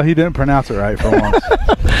get. Well, he didn't pronounce it right for once.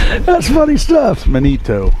 That's funny stuff.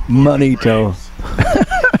 Manito. Manito.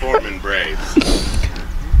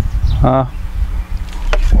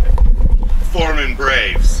 Foreman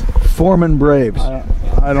Braves. Foreman Braves.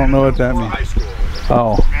 I don't know what that means. High school.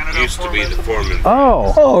 Oh. Used to be the Foreman.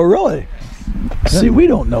 Oh. Oh, really? See, we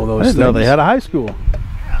don't know those I didn't things. know they had a high school.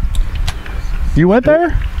 You went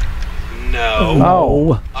there? No.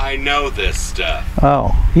 Oh. I know this stuff. Oh.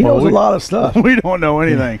 He knows a lot of stuff. We don't know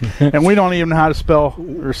anything. And we don't even know how to spell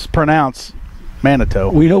or pronounce Manitou.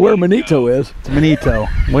 We know where Manito is. It's Manito.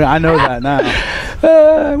 I know that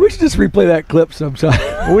now. We should just replay that clip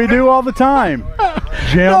sometime. We do all the time.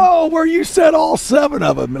 Jim. Oh, where you said all 7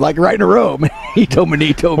 of them, like right in a row. Manito,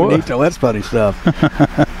 Manito, Manito. That's funny stuff.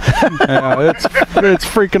 Yeah, it's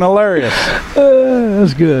freaking hilarious.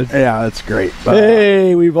 That's good. Yeah, it's great.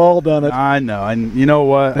 Hey, we've all done it. I know. And you know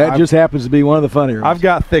what? That just happens to be one of the funnier ones. I've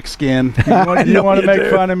got thick skin. You want to make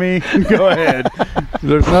fun of me? Go ahead.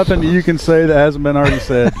 There's nothing you can say that hasn't been already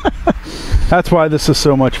said. That's why this is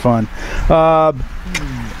so much fun.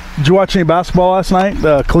 Did you watch any basketball last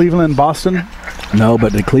night? Cleveland, Boston? No,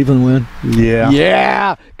 but did Cleveland win? Yeah.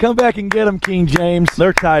 Yeah. Come back and get them, King James.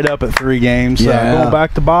 They're tied up at 3 games. Yeah. Going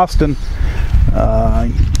back to Boston.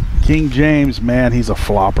 King James, man, he's a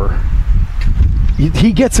flopper.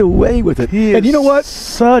 He gets away with it. And you know what?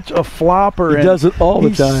 Such a flopper. He does it all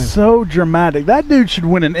the time. He's so dramatic. That dude should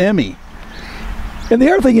win an Emmy. And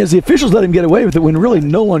the other thing is the officials let him get away with it when really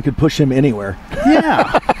no one could push him anywhere.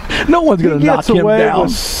 Yeah. No one's going to knock him away down.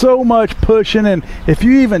 With so much pushing, and if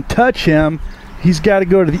you even touch him, he's got to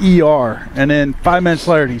go to the ER, and then 5 minutes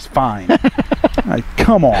later he's fine. Like,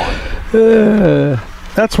 come on.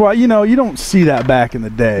 That's why, you don't see that back in the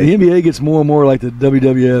day. The NBA gets more and more like the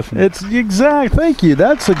WWF. It's exact. Thank you.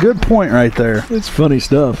 That's a good point right there. It's funny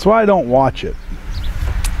stuff. That's why I don't watch it.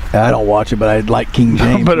 I don't watch it, but I like King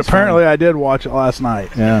James. But apparently I did watch it last night.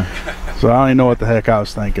 Yeah. So I don't even know what the heck I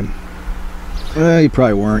was thinking. You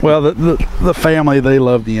probably weren't. Well, the family, they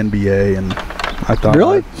love the NBA, and I thought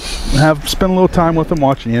really? I'd spend a little time with them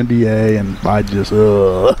watching the NBA, and I just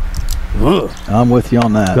I'm with you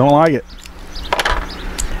on that. Don't like it.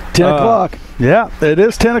 10 o'clock. Yeah, it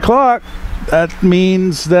is 10 o'clock. That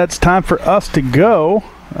means that's time for us to go.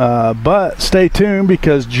 But stay tuned,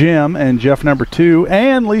 because Jim and Jeff number 2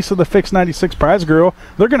 and Lisa the Fix 96 Prize Girl,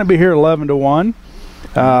 they're going to be here 11 to 1.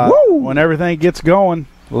 When everything gets going,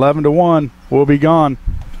 11 to 1, we'll be gone.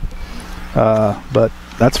 But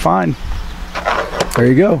that's fine. There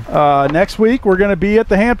you go. Next week, we're going to be at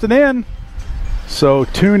the Hampton Inn. So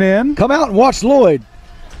tune in. Come out and watch Lloyd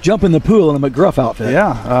jump in the pool in a McGruff outfit. Yeah.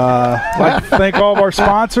 I'd like to thank all of our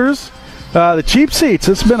sponsors. The Cheap Seats,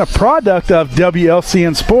 it's been a product of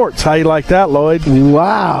WLCN Sports. How you like that, Lloyd?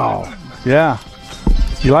 Wow. Yeah.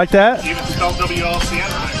 You like that? You even spelled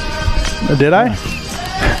WLCN right. Did I?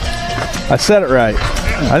 I said it right.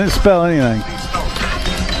 I didn't spell anything.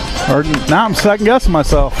 Or now I'm second guessing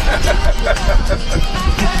myself.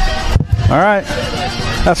 All right.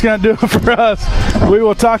 That's going to do it for us. We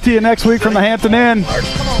will talk to you next week from the Hampton Inn.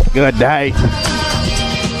 Good day.